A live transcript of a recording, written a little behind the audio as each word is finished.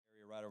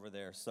right over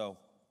there. So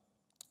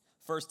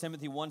 1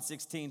 Timothy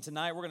 1:16.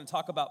 Tonight we're going to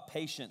talk about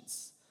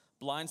patience.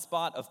 Blind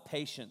spot of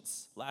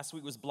patience. Last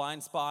week was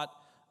blind spot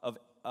of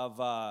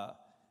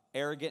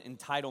arrogant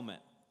entitlement.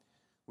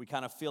 We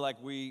kind of feel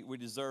like we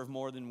deserve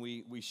more than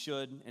we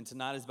should. And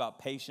tonight is about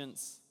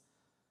patience.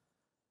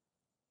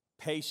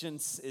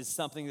 Patience is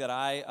something that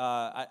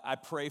I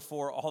pray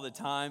for all the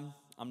time.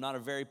 I'm not a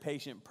very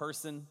patient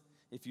person.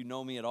 If you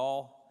know me at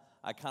all,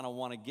 I kind of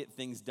want to get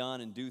things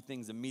done and do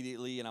things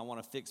immediately, and I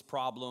want to fix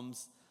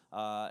problems.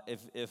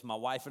 If my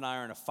wife and I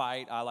are in a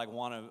fight,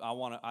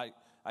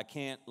 I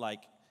can't,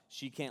 like,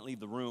 she can't leave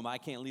the room. I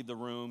can't leave the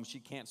room. She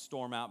can't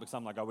storm out because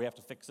I'm like, oh, we have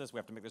to fix this. We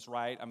have to make this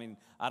right. I mean,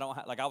 I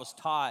was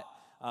taught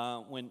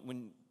when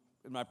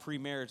in my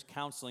pre-marriage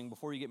counseling,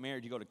 before you get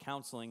married, you go to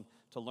counseling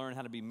to learn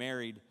how to be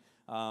married.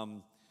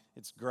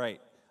 It's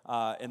great.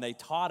 And they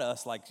taught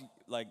us,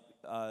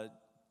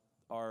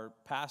 our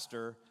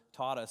pastor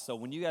taught us, so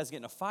when you guys get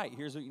in a fight,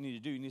 here's what you need to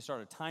do. You need to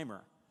start a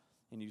timer.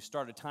 And you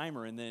start a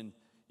timer, and then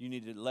you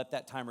need to let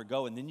that timer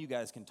go, and then you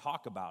guys can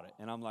talk about it.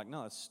 And I'm like,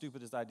 no, that's the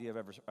stupidest idea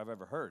I've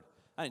ever heard.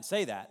 I didn't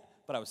say that,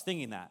 but I was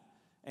thinking that.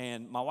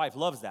 And my wife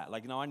loves that.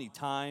 Like, I need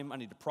time. I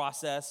need to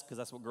process, because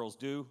that's what girls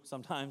do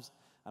sometimes.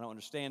 I don't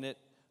understand it.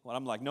 Well,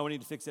 I'm like, no, we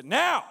need to fix it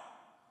now.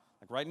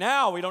 Like, right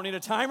now, we don't need a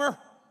timer.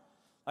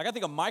 Like, I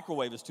think a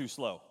microwave is too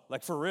slow.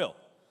 Like, for real.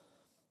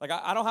 Like,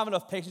 I don't have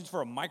enough patience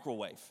for a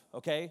microwave,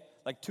 okay?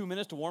 Like, 2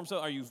 minutes to warm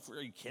something. Are you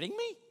kidding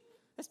me?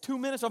 That's 2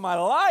 minutes of my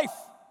life.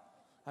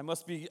 I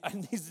need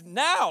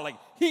now, like,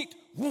 heat.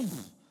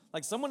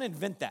 Like, someone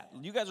invent that.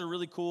 You guys are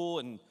really cool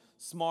and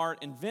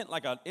smart. Invent,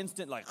 like, an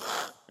instant, like,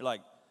 you're like,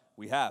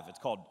 we have. It's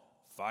called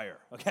fire.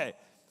 Okay,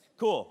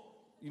 cool.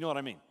 You know what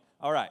I mean.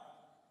 All right.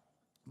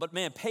 But,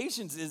 man,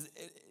 patience is,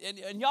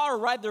 and y'all are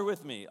right there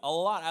with me a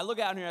lot. I look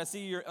out here and I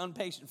see your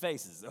impatient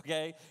faces,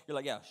 okay? You're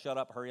like, yeah, shut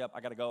up, hurry up. I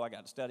got to go. I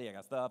got to study. I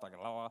got stuff.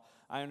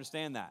 I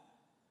understand that.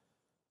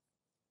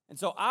 And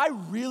so I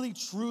really,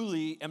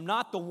 truly am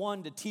not the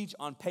one to teach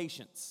on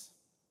patience.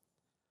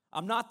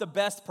 I'm not the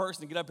best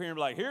person to get up here and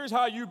be like, here's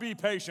how you be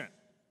patient.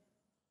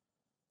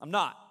 I'm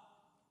not.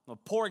 I'm a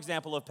poor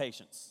example of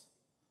patience.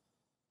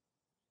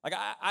 Like,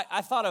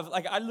 I thought of,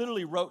 like, I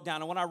literally wrote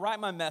down, and when I write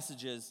my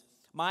messages,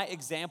 my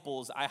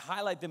examples, I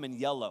highlight them in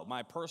yellow.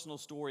 My personal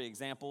story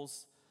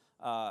examples,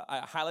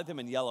 I highlight them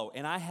in yellow.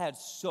 And I had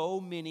so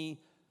many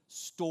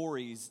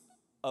stories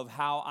of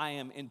how I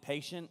am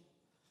impatient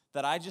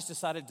that I just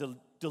decided to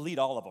delete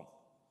all of them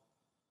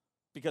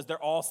because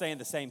they're all saying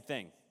the same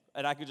thing.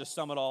 And I could just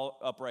sum it all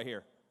up right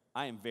here.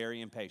 I am very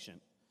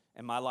impatient,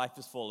 and my life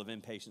is full of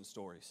impatient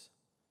stories.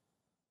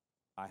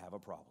 I have a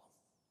problem.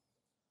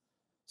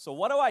 So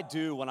what do I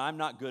do when I'm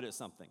not good at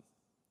something?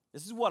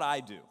 This is what I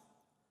do.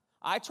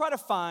 I try to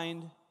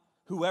find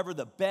whoever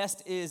the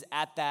best is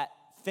at that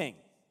thing,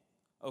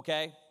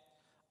 okay?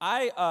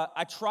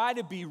 I try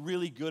to be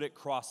really good at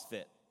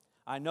CrossFit.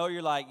 I know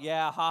you're like,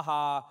 yeah,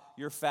 haha,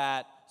 you're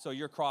fat, so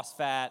you're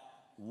cross-fat,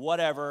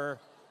 whatever,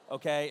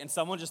 okay? And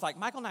someone just like,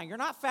 Michael, now you're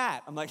not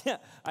fat. I'm like, yeah,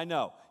 I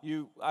know.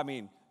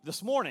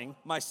 This morning,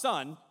 my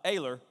son,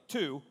 Ayler,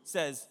 2,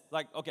 says,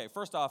 like, okay,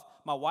 first off,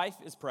 my wife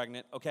is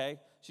pregnant, okay?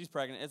 She's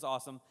pregnant. It's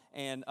awesome.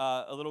 And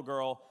a little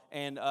girl.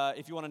 And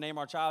if you want to name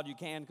our child, you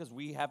can, because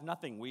we have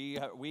nothing.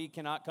 We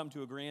cannot come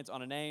to agreement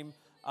on a name.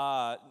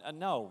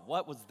 No,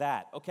 what was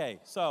that? Okay,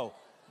 so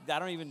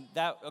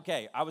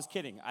okay, I was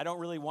kidding. I don't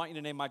really want you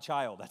to name my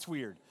child. That's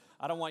weird.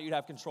 I don't want you to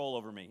have control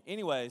over me.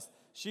 Anyways,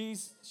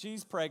 she's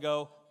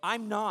preggo.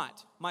 I'm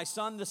not. My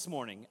son this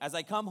morning, as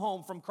I come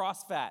home from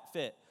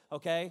CrossFit,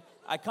 okay?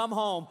 I come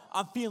home,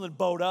 I'm feeling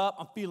bowed up,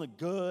 I'm feeling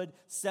good,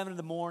 7 in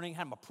the morning,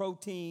 had my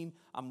protein,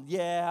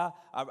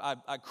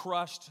 I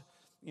crushed,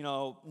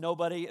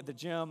 nobody at the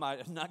gym,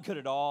 I'm not good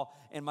at all,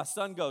 and my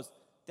son goes,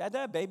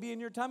 Dad, baby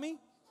in your tummy?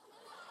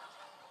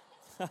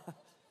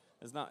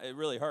 It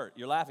really hurt.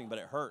 You're laughing, but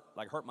it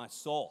hurt my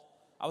soul.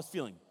 I was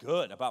feeling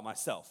good about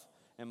myself,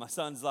 and my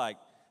son's like,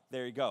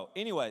 there you go.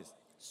 Anyways,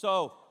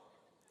 so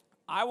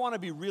I want to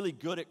be really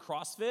good at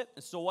CrossFit,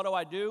 and so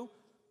what do?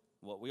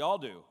 What we all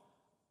do.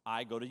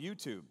 I go to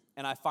YouTube,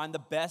 and I find the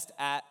best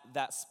at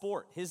that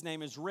sport. His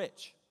name is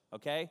Rich,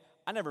 okay?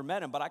 I never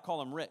met him, but I call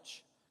him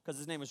Rich, because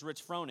his name is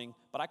Rich Froning,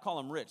 but I call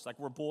him Rich, like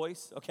we're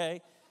boys,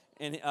 okay?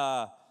 And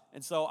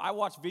so I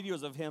watch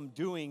videos of him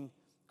doing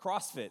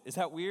CrossFit. Is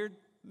that weird?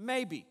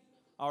 Maybe,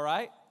 all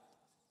right?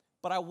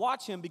 But I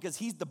watch him because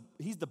he's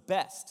the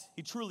best.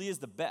 He truly is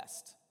the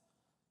best.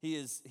 He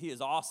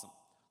is awesome.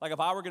 Like, if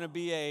I were going to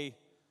be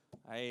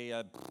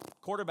a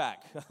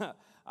quarterback,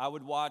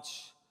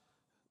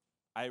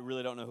 I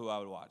really don't know who I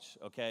would watch,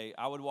 okay?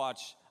 I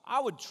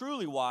would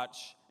truly watch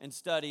and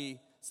study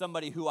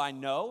somebody who I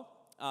know,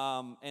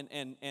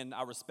 and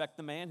I respect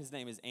the man. His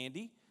name is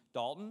Andy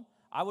Dalton.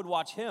 I would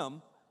watch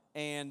him,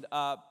 and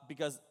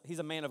because he's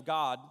a man of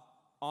God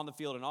on the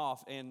field and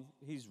off, and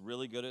he's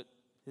really good at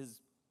his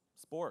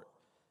sport.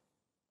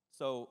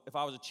 So if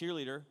I was a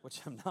cheerleader, which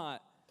I'm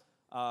not,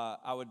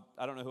 I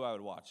don't know who I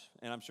would watch.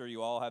 And I'm sure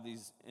you all have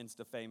these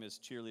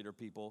Insta-famous cheerleader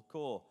people.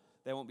 Cool.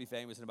 They won't be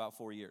famous in about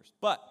 4 years.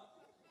 But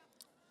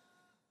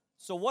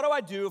So what do I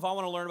do if I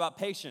want to learn about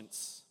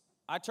patience?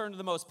 I turn to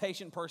the most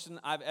patient person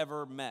I've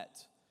ever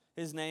met.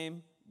 His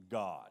name,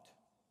 God.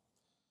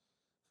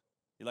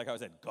 You like how I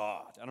said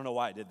God? I don't know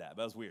why I did that, but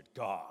that was weird.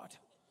 God.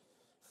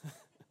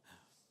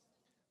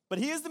 But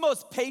he is the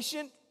most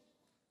patient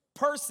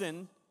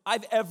person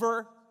I've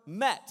ever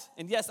met.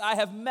 And yes, I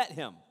have met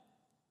him.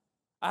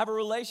 I have a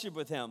relationship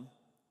with him.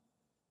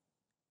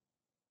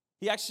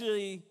 He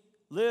actually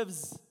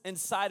lives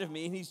inside of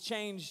me, and he's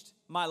changed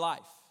my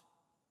life.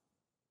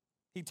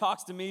 He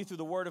talks to me through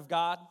the Word of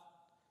God,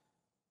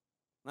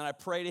 and I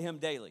pray to him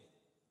daily.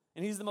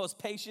 And he's the most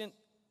patient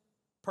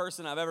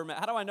person I've ever met.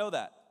 How do I know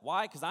that?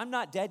 Why? Because I'm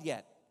not dead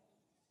yet.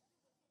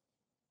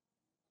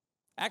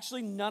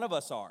 Actually, none of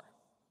us are.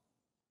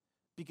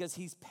 Because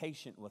he's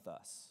patient with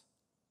us.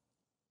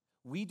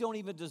 We don't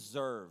even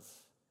deserve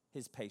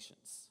his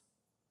patience.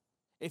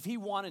 If he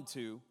wanted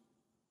to,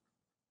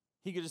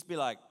 he could just be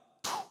like,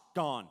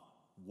 gone,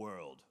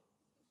 world.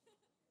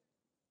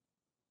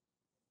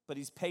 But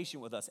he's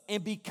patient with us.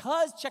 And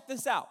because, check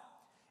this out,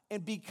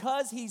 and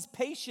because he's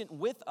patient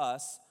with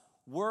us,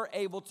 we're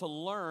able to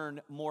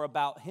learn more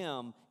about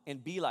him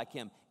and be like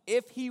him.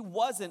 If he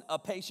wasn't a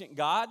patient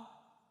God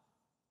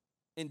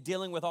in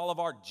dealing with all of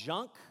our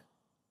junk,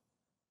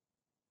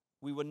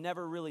 we would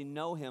never really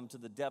know him to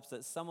the depths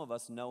that some of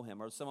us know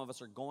him, or some of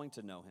us are going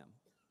to know him.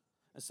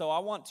 And so I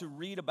want to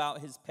read about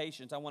his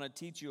patience. I want to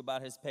teach you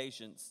about his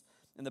patience.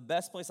 And the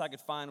best place I could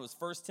find was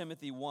 1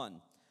 Timothy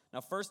 1.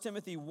 Now, 1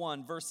 Timothy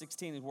 1, verse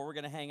 16 is where we're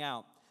going to hang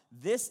out.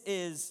 This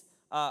is,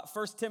 1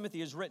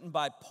 Timothy is written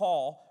by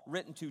Paul,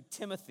 written to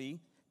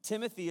Timothy.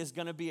 Timothy is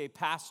going to be a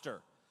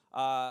pastor,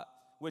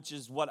 which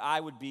is what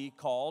I would be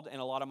called, and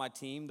a lot of my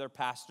team, they're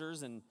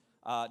pastors and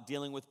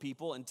dealing with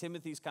people. And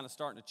Timothy's kind of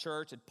starting a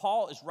church, and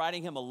Paul is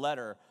writing him a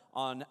letter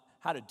on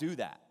how to do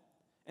that.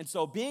 And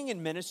so being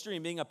in ministry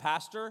and being a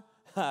pastor,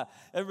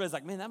 everybody's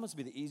like, man, that must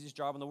be the easiest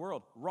job in the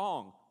world.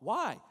 Wrong.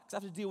 Why? Because I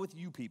have to deal with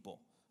you people,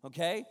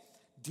 okay?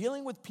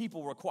 Dealing with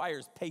people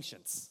requires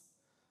patience.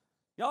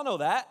 Y'all know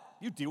that.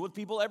 You deal with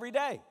people every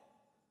day.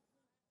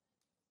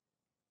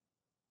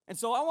 And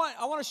so I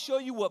want to show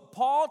you what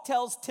Paul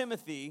tells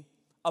Timothy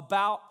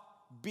about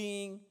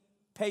being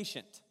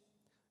patient.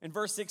 In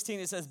verse 16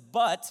 it says,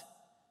 but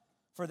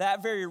for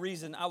that very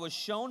reason I was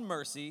shown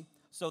mercy,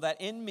 so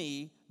that in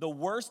me, the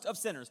worst of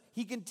sinners,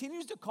 he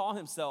continues to call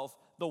himself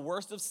the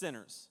worst of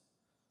sinners.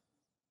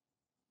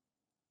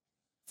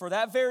 For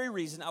that very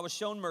reason, I was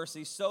shown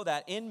mercy so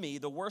that in me,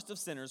 the worst of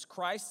sinners,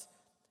 Christ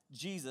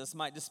Jesus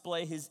might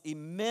display his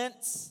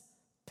immense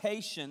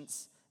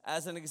patience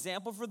as an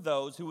example for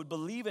those who would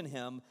believe in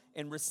him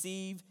and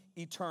receive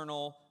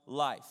eternal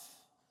life.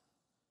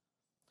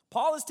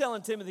 Paul is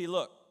telling Timothy,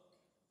 look,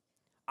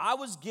 I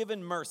was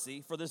given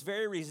mercy. For this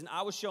very reason,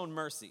 I was shown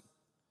mercy.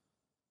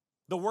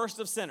 The worst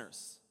of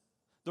sinners.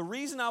 The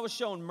reason I was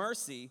shown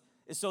mercy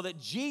is so that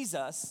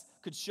Jesus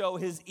could show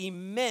his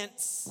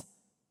immense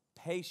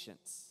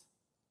patience.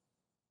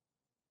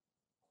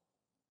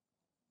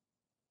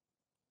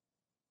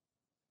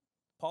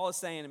 Paul is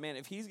saying, man,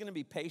 if he's going to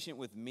be patient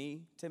with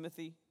me,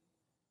 Timothy,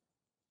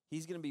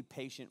 he's going to be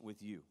patient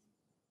with you.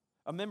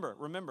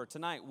 Remember,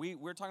 tonight,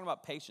 we're talking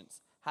about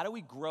patience. How do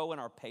we grow in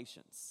our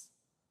patience?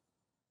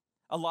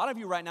 A lot of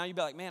you right now, you'd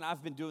be like, man,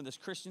 I've been doing this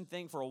Christian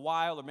thing for a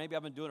while, or maybe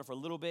I've been doing it for a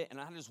little bit,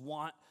 and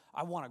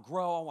I want to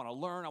grow, I want to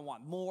learn, I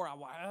want more,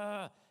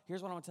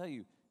 Here's what I'm going to tell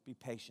you. Be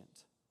patient.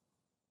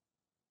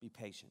 Be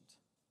patient.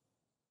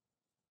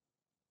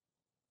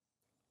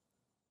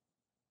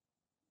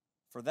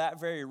 For that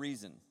very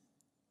reason,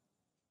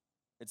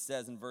 it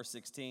says in verse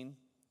 16,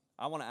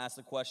 I want to ask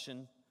the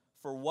question,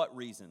 for what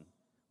reason?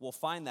 We'll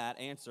find that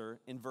answer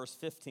in verse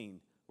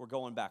 15. We're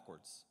going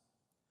backwards.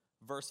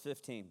 Verse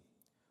 15.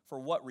 For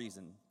what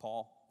reason,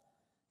 Paul?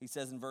 He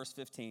says in verse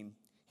 15,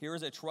 here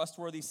is a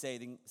trustworthy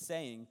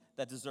saying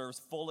that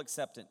deserves full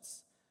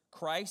acceptance.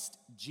 Christ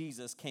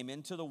Jesus came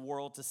into the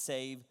world to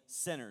save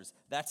sinners.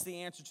 That's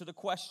the answer to the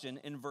question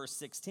in verse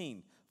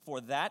 16. For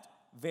that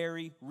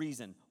very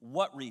reason.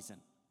 What reason?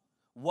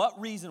 What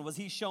reason was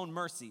he shown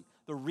mercy?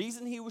 The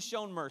reason he was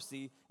shown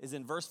mercy is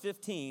in verse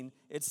 15.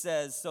 It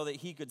says, so that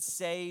he could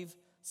save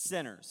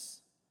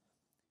sinners.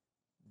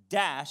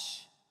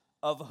 Dash,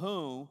 of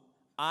whom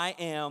I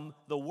am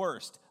the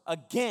worst.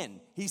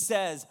 Again, he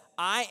says,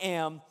 I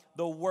am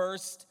the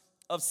worst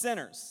of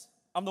sinners.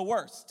 I'm the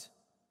worst.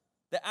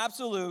 The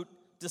absolute,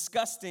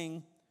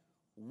 disgusting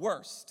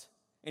worst.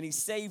 And he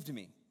saved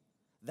me.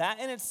 That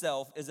in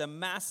itself is a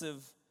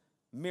massive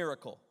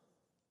miracle.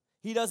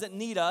 He doesn't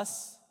need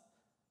us,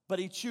 but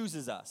he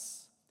chooses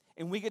us.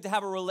 And we get to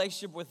have a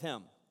relationship with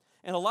him.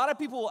 And a lot of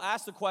people will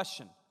ask the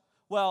question,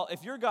 well,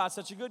 if your God's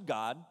such a good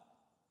God,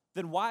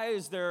 then why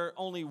is there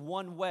only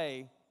one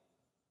way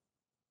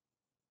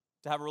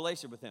to have a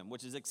relationship with him,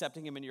 which is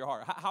accepting him into your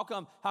heart? How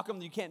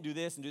come you can't do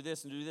this and do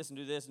this and do this and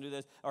do this and do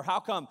this? Or how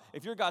come,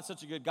 if your God's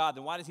such a good God,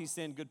 then why does he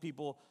send good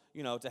people,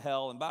 to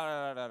hell and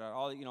blah, blah, blah,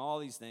 blah, all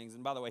these things?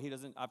 And by the way, he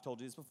doesn't, I've told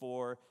you this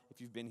before,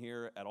 if you've been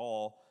here at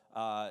all,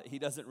 he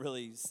doesn't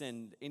really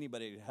send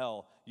anybody to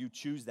hell. You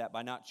choose that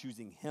by not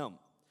choosing him.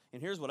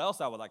 And here's what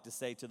else I would like to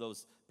say to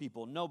those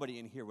people. Nobody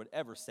in here would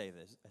ever say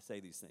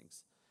these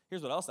things.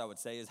 Here's what else I would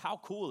say is, how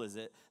cool is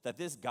it that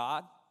this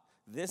God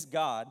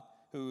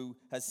who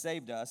has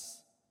saved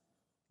us,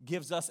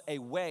 gives us a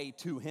way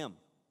to him.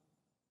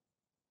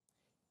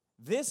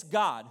 This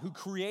God who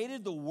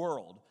created the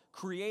world,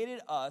 created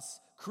us,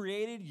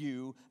 created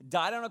you,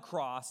 died on a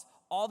cross,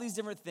 all these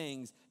different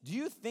things, do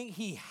you think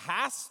he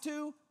has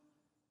to?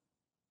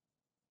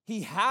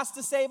 He has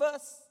to save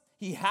us?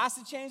 He has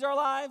to change our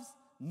lives?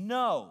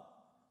 No.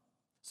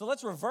 So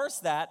let's reverse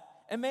that,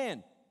 and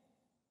man,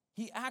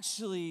 he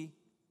actually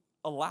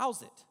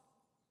allows it.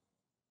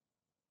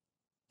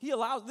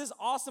 This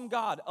awesome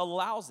God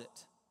allows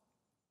it.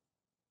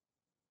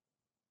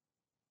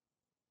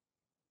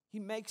 He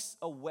makes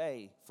a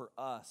way for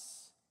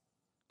us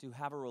to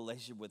have a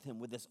relationship with him,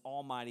 with this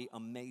almighty,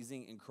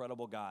 amazing,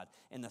 incredible God.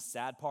 And the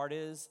sad part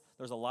is,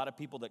 there's a lot of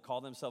people that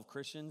call themselves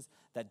Christians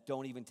that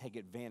don't even take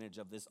advantage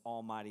of this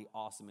almighty,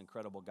 awesome,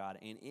 incredible God.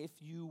 And if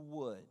you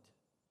would,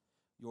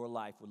 your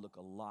life would look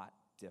a lot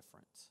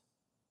different.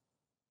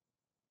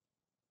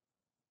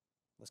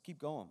 Let's keep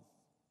going.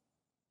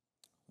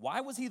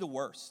 Why was he the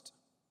worst?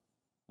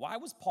 Why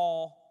was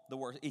Paul the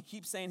worst? He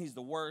keeps saying he's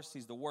the worst,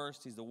 he's the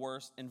worst, he's the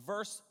worst. In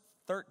verse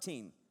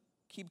 13,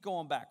 keep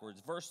going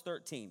backwards. Verse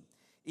 13.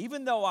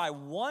 Even though I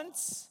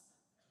was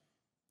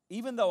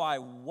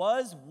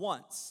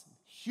once,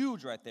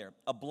 huge right there,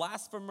 a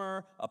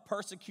blasphemer, a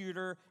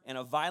persecutor, and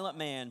a violent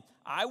man,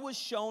 I was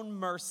shown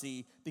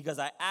mercy because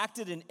I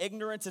acted in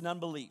ignorance and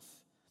unbelief.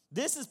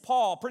 This is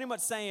Paul pretty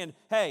much saying,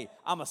 hey,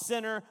 I'm a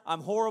sinner,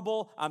 I'm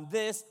horrible, I'm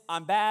this,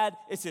 I'm bad.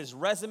 It's his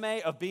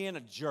resume of being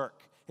a jerk,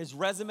 his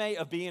resume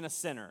of being a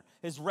sinner,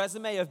 his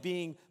resume of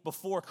being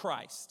before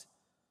Christ.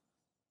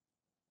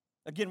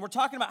 Again, we're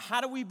talking about how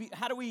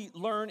do we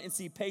learn and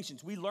see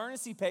patience? We learn and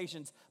see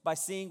patience by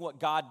seeing what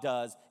God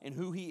does and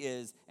who he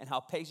is and how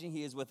patient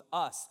he is with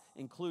us,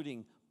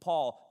 including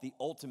Paul, the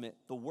ultimate,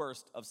 the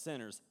worst of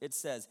sinners. It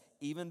says,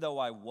 even though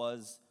I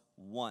was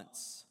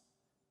once.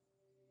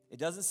 It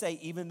doesn't say,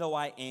 even though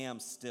I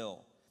am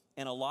still.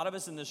 And a lot of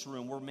us in this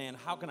room, we're, man,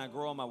 how can I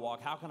grow in my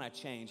walk? How can I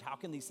change? How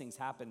can these things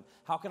happen?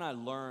 How can I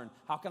learn?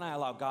 How can I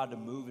allow God to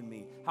move in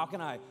me?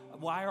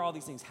 Why are all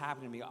these things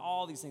happening to me?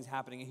 All these things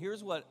happening. And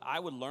here's what I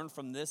would learn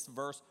from this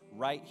verse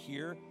right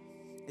here,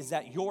 is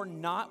that you're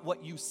not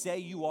what you say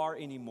you are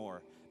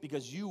anymore,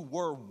 because you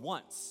were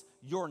once.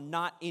 You're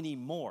not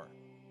anymore.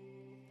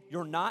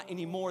 You're not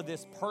anymore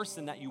this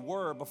person that you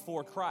were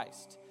before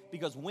Christ.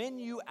 Because when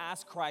you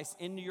ask Christ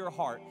into your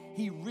heart,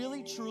 he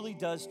really, truly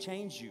does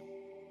change you.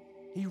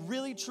 He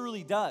really,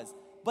 truly does.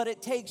 But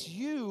it takes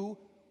you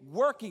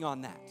working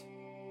on that.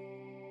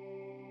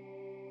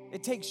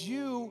 It takes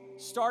you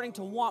starting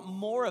to want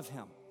more of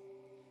him.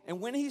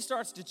 And when he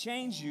starts to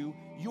change you,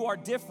 you are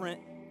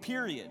different,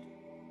 period.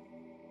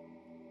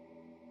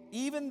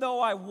 Even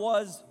though I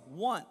was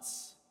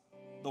once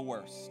the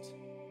worst,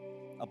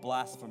 a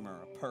blasphemer,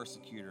 a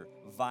persecutor,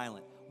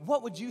 violent.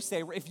 What would you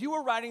say, if you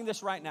were writing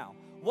this right now,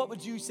 what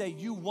would you say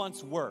you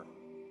once were?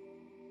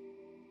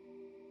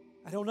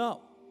 I don't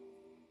know.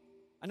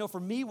 I know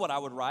for me what I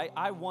would write,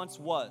 I once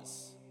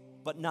was,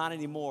 but not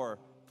anymore,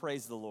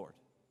 praise the Lord.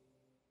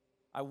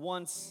 I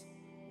once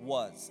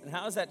was. And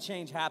how does that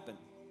change happen?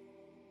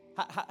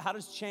 How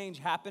does change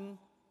happen?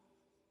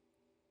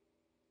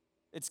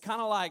 It's kind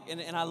of like,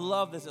 and I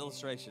love this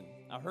illustration.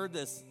 I heard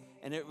this,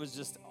 and it was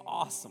just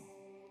awesome.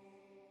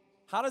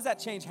 How does that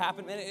change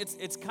happen? Man,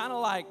 it's kind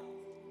of like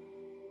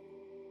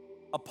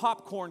a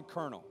popcorn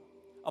kernel.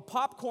 A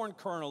popcorn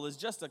kernel is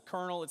just a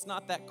kernel. It's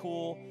not that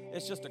cool.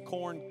 It's just a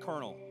corn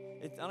kernel.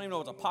 I don't even know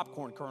if it's a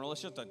popcorn kernel.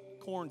 It's just a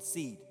corn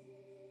seed.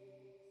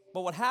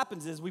 But what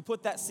happens is we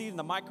put that seed in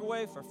the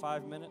microwave for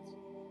 5 minutes.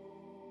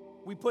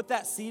 We put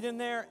that seed in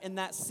there, and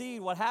that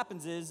seed, what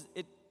happens is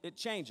it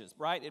changes,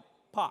 right? It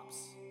pops.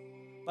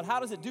 But how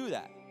does it do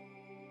that?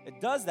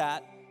 It does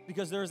that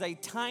because there's a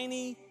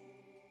tiny,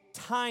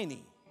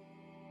 tiny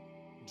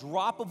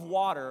drop of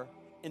water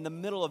in the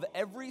middle of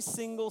every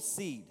single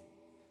seed.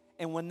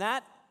 And when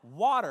that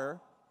water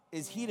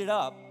is heated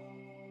up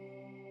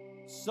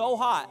so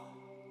hot,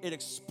 it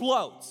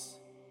explodes.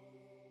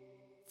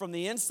 From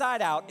the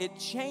inside out, it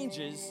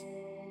changes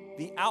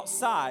the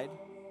outside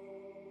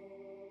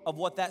of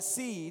what that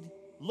seed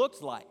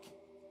looked like.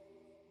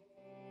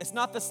 It's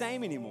not the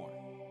same anymore.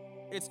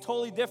 It's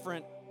totally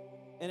different,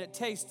 and it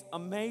tastes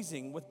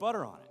amazing with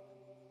butter on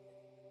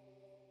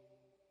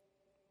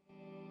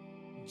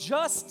it.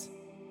 Just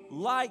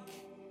like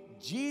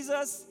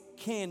Jesus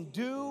can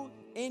do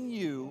in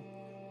you,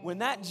 when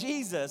that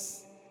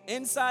Jesus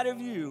inside of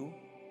you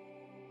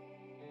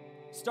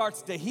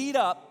starts to heat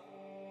up,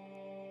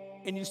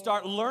 and you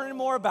start learning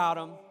more about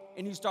him,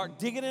 and you start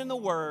digging in the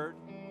word,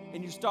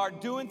 and you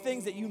start doing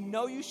things that you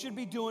know you should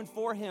be doing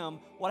for him,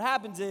 what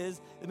happens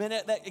is the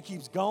minute that it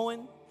keeps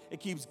going,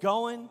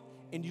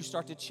 and you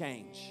start to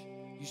change.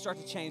 You start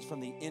to change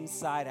from the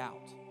inside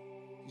out.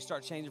 You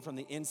start changing from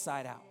the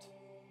inside out.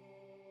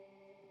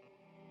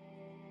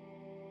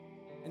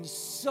 And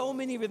so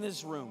many of you in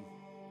this room,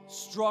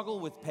 struggle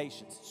with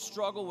patience,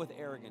 struggle with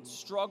arrogance,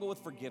 struggle with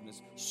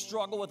forgiveness,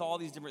 struggle with all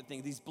these different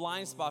things, these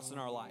blind spots in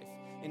our life.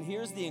 And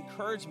here's the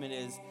encouragement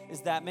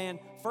is that, man,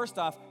 first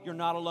off, you're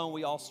not alone.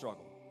 We all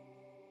struggle.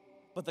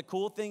 But the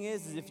cool thing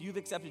is if you've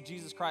accepted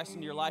Jesus Christ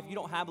into your life, you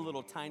don't have a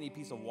little tiny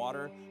piece of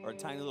water or a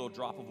tiny little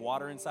drop of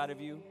water inside of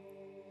you.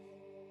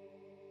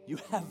 You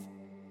have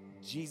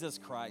Jesus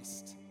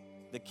Christ,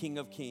 the King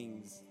of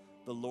Kings,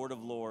 the Lord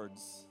of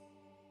Lords,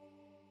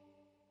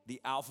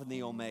 the Alpha and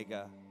the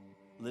Omega,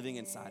 living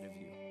inside of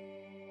you.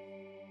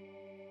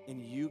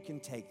 And you can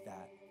take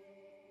that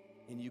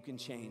and you can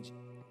change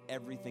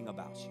everything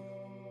about you.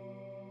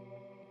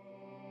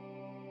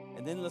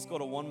 And then let's go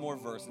to one more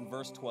verse. In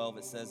verse 12,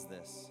 it says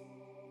this: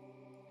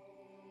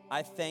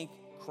 I thank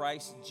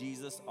Christ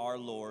Jesus our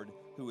Lord,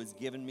 who has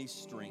given me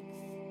strength,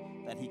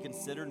 that he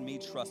considered me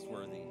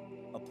trustworthy,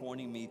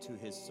 appointing me to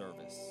his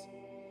service.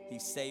 He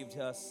saved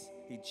us,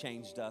 he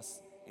changed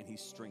us, and he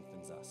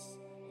strengthens us.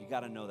 You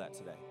got to know that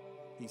today.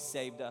 He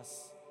saved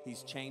us,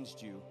 he's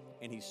changed you,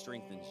 and he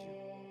strengthens you.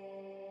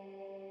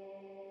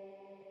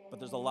 But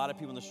there's a lot of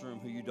people in this room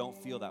who you don't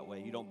feel that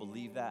way. You don't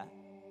believe that.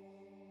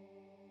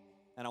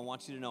 And I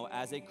want you to know,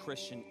 as a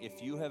Christian,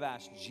 if you have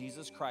asked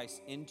Jesus Christ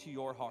into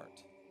your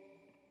heart,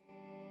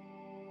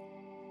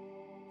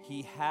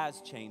 he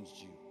has changed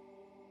you.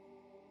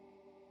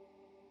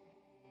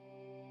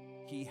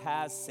 He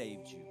has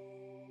saved you.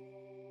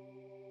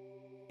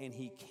 And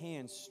he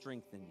can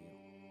strengthen you.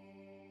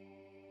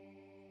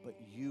 But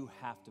you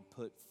have to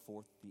put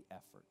forth the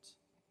effort.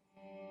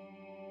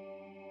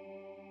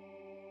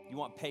 You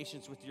want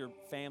patience with your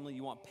family?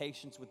 You want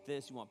patience with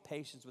this? You want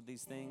patience with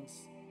these things?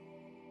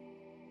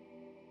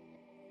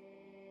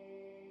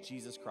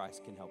 Jesus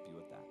Christ can help you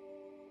with that.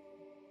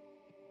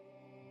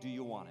 Do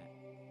you want it?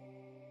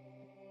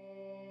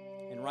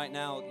 And right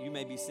now, you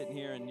may be sitting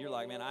here and you're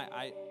like, man,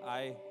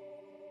 I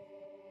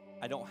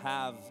don't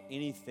have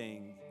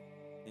anything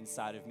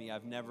inside of me.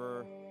 I've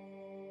never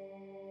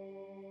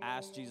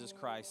asked Jesus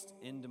Christ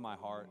into my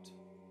heart.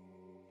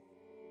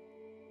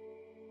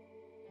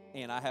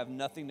 And I have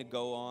nothing to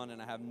go on,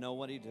 and I have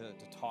nobody to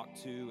talk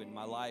to, and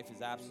my life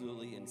is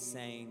absolutely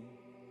insane.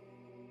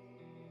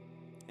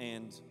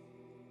 And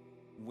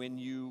when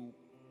you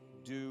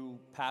do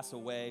pass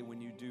away,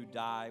 when you do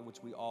die, which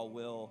we all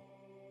will,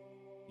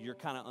 you're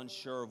kind of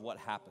unsure of what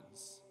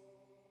happens.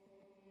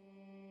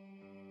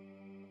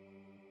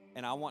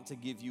 And I want to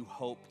give you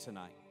hope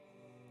tonight.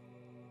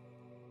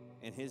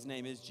 And his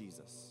name is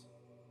Jesus.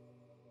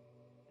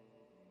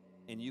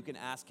 And you can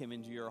ask him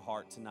into your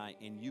heart tonight,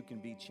 and you can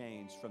be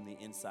changed from the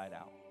inside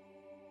out.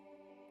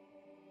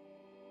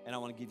 And I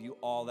want to give you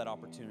all that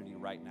opportunity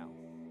right now,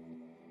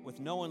 with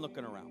no one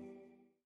looking around.